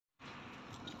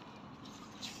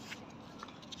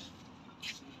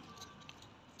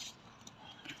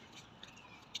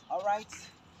All right,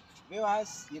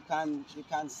 viewers, you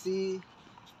can see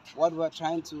what we're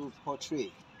trying to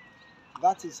portray.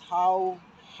 That is how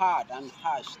hard and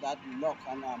harsh that lock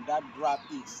and that grab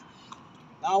is.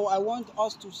 Now I want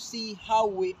us to see how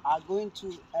we are going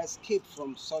to escape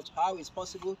from such, how it's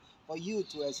possible for you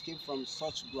to escape from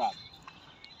such grab.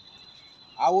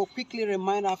 I will quickly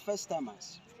remind our first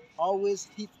timers, always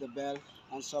hit the bell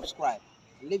and subscribe.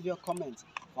 Leave your comments.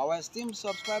 For our esteemed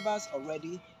subscribers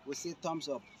already, we say thumbs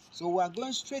up. So we are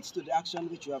going straight to the action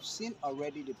which you have seen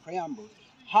already, the preamble.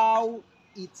 How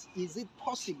is it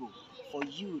possible for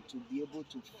you to be able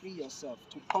to free yourself,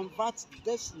 to convert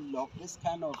this lock, this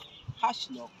kind of hash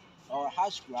lock or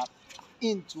hash grab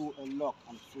into a lock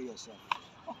and free yourself?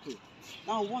 Okay,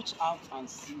 now watch out and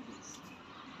see this.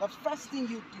 The first thing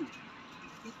you do,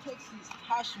 it takes his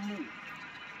hash move.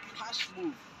 Hash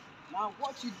move. Now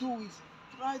what you do is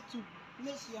try to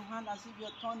place your hand as if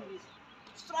your tongue is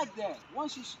strike there.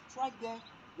 Once you strike there,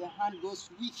 the hand goes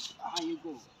weak and you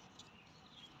go.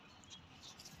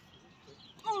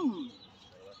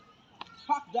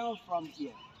 Back down from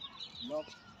here. Lock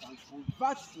can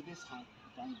convert to this hand,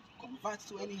 can convert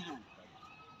to any hand.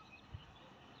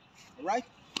 Alright?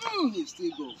 You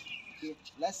still go. Okay,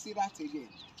 let's see that again.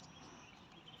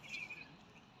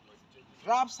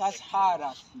 Grabs as hard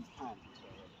as he can.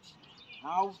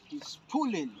 Now he's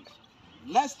pulling.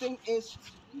 Next thing is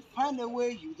you find a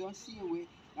way, you don't see a way.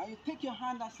 Now you take your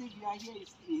hand as if you are here.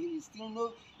 He still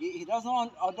know he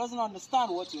doesn't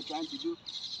understand what you're trying to do.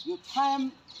 You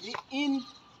time the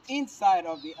inside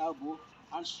of the elbow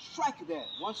and strike there.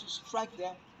 Once you strike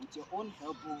there with your own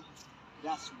elbow,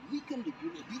 that's weaken the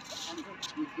grip a bit and then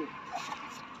you go.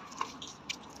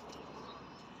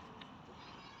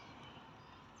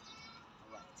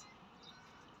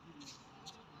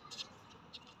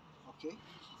 Okay,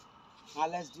 now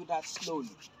let's do that slowly.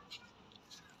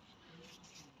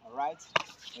 All right,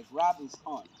 the grab is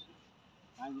on,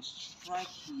 and you strike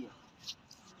here,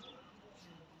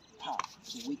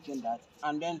 to weaken that,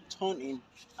 and then turn in,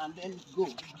 and then go,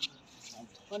 and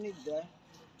turn it there.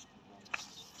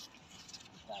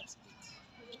 That's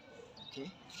it.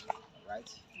 Okay, all right.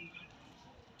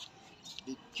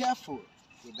 Be careful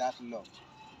with that lock.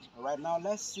 All right, now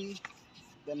let's see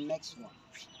the next one.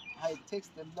 How it takes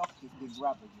the lock with the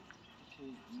grab again.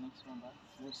 Okay, the next one back.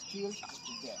 No, still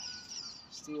there.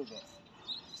 Still there.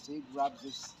 Still grab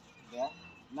this there.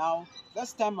 Now,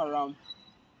 this time around,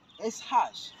 it's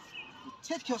harsh. You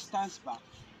take your stance back.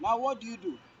 Now, what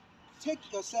do?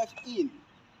 Take yourself in.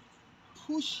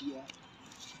 Push here.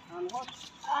 And what?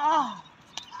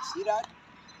 See that?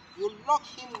 You lock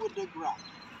him with the grab.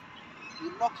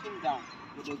 You lock him down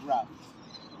with the grab.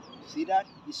 See that?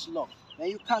 It's locked. Then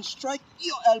you can strike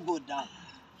your elbow down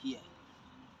here.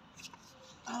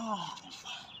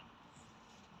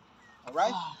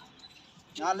 Alright?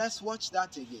 Now let's watch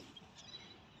that again.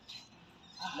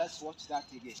 Let's watch that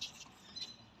again.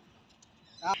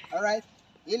 Alright?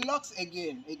 It locks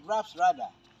again. It grabs rather.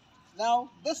 Now,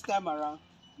 this time around,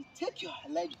 you take your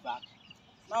leg back.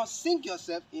 Now sink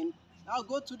yourself in. Now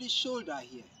go to the shoulder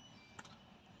here.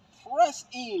 Press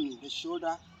in the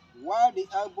shoulder while the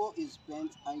elbow is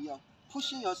bent and you're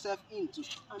pushing yourself into,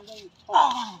 and then you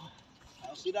turn.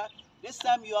 Now see that? This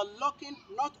time you are locking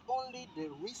not only the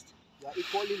wrist, you are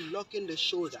equally locking the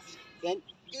shoulder. Then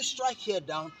you strike here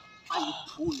down and you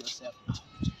pull yourself out.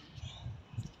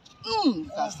 You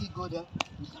can still go there.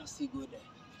 You can still go there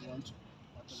if you want to.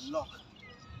 But the lock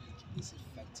is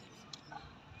effective.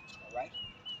 Alright?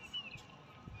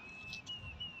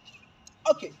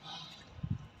 Okay.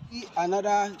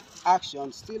 Another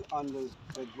action still on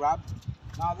the grab.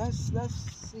 Now let's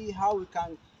see how we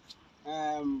can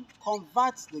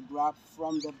convert the grab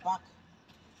from the back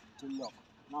to lock.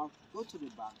 Now go to the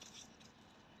back.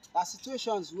 There are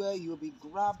situations where you'll be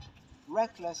grabbed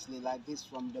recklessly like this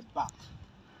from the back,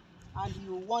 and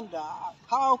you wonder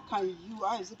how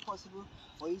is it possible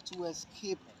for you to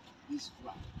escape this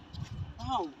grab?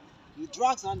 Now you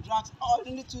drags and drags. All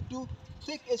you need to do,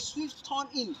 take a swift turn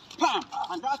in, bam,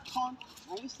 and that turn,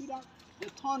 and you see that the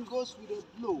turn goes with a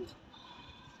blow.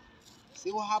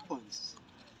 See what happens?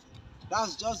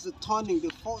 That's just the turning, the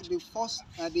force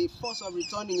of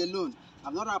returning alone.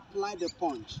 I've not applied the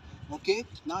punch. Okay,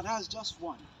 now that's just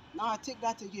one. Now I take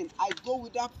that again. I go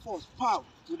with that force, pow,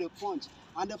 to the punch.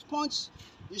 And the punch,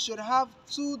 you should have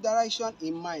two directions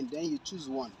in mind, then you choose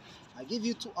one. I give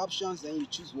you two options, then you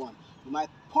choose one. You might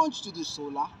punch to the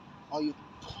shoulder, or you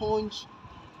punch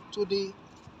to the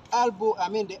elbow,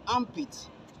 the armpit,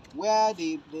 where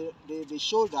the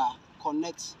shoulder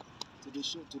connects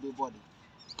to the body.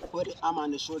 Where the arm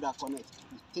and the shoulder connect.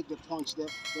 You take the punch there.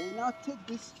 Then you now take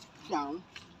this down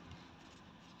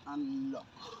and lock.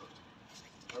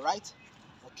 All right,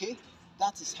 okay,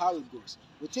 that is how it goes.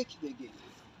 We take it again.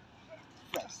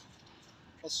 First,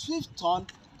 a swift turn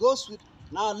goes with.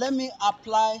 Now let me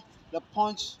apply the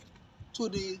punch to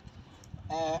the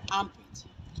armpit.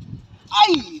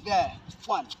 Aye, there,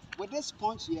 one. With this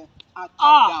punch here, I tap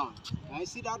down. Now you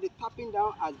see that the tapping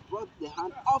down has brought the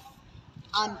hand off,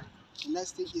 and the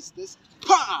next thing is this,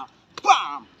 bam,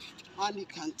 bam, and you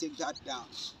can take that down.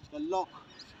 The lock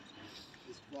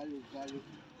is very, very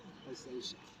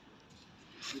essential.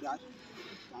 See that?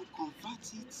 You can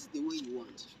convert it the way you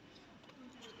want.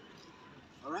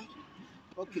 All right?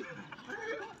 Okay.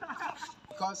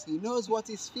 Because he knows what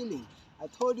he's feeling. I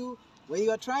told you, when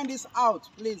you are trying this out,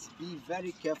 please be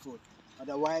very careful.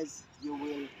 Otherwise, you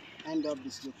will end up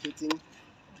dislocating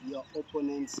your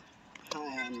opponent's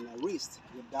wrist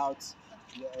without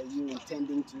you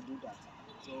intending to do that.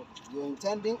 So you're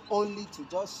intending only to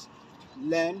just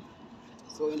learn.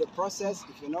 So in the process,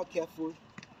 if you're not careful,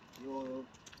 you'll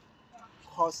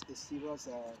cause a serious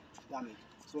damage.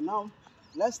 So now,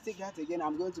 let's take that again.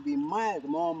 I'm going to be mild,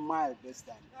 more mild this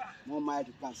time. More mild.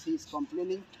 You can see he's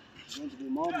complaining. It's going to be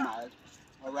more mild.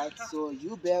 All right. So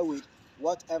you bear with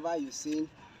whatever you're seeing.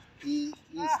 He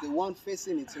is the one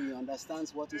facing it, so he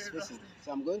understands what he's facing.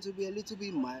 So I'm going to be a little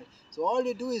bit mild. So all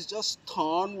you do is just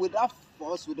turn with that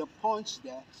force, with the punch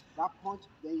there. That punch,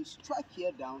 then you strike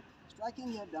here down,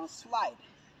 striking here down, slide,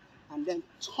 and then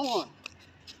turn.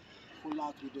 Pull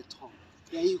out with the turn.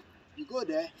 Then you go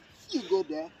there,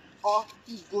 or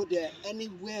you go there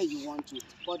anywhere you want to.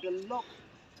 But the lock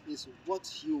is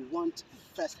what you want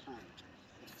first hand.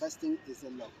 The first thing is the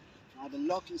lock. Now the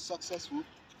lock is successful,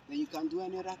 then you can do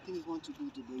any other thing you want to do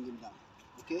to bring him down.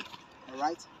 Okay?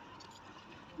 Alright?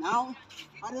 Now,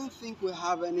 I don't think we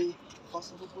have any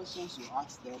possible questions to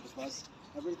ask there because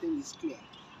everything is clear.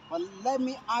 But let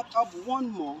me add up one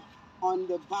more on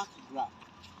the back grab.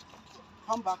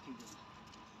 Come back again.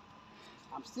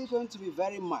 I'm still going to be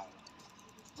very mild.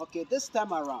 Okay, this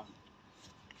time around,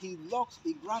 he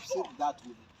grabs it that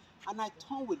way. And I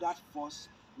turn with that force,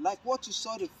 like what you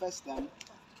saw the first time.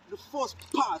 The force,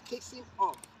 takes him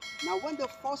off. Now when the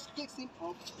force takes him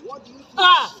off, what do you do?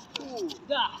 Pull.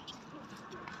 Now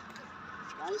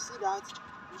you see that?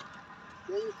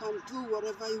 Then you can do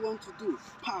whatever you want to do.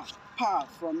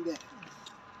 From there.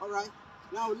 Alright,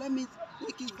 now let me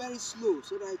make it very slow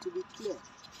so that it will be clear.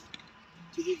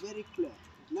 To be very clear.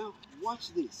 Now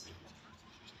watch this.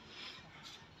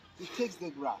 He takes the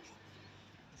grab.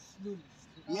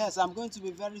 Yes, I'm going to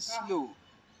be very slow.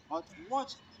 But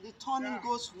watch, the turning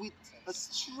goes with a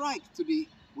strike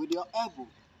with your elbow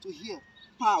to here.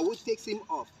 Which takes him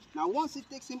off. Now once it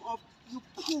takes him off, you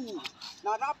pull.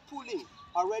 Now that pulling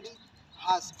already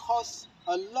has caused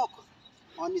a lock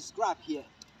on his grab here.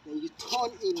 Then you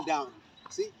turn him down.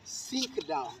 See, sink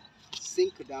down,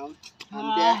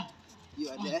 and there you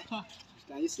are there.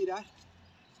 Can you see that?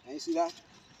 Can you see that?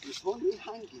 He's only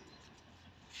hanging.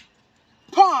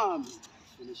 Palm!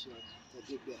 Finish your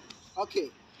dig there. Okay,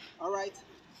 all right.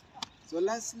 So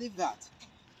let's leave that.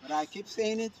 But I keep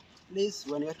saying it, please,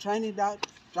 when you're trying it out,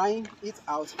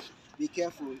 be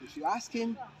careful. If you ask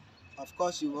him, of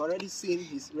course, you've already seen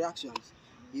his reactions.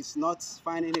 He's not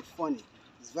finding it funny.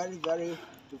 It's very, very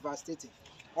devastating.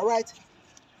 All right,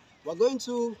 we're going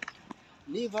to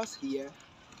leave us here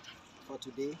for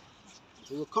today.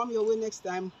 We will come your way next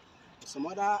time with some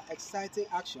other exciting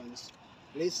actions.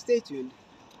 Please stay tuned.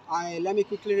 Let me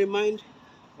quickly remind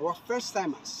our first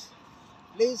timers,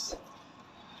 please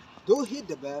do hit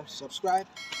the bell, subscribe,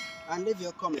 and leave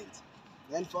your comment.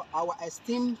 Then for our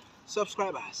esteemed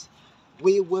subscribers,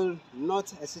 we will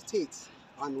not hesitate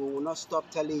and we will not stop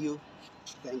telling you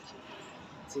thank you.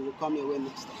 Till we come your way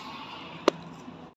next time.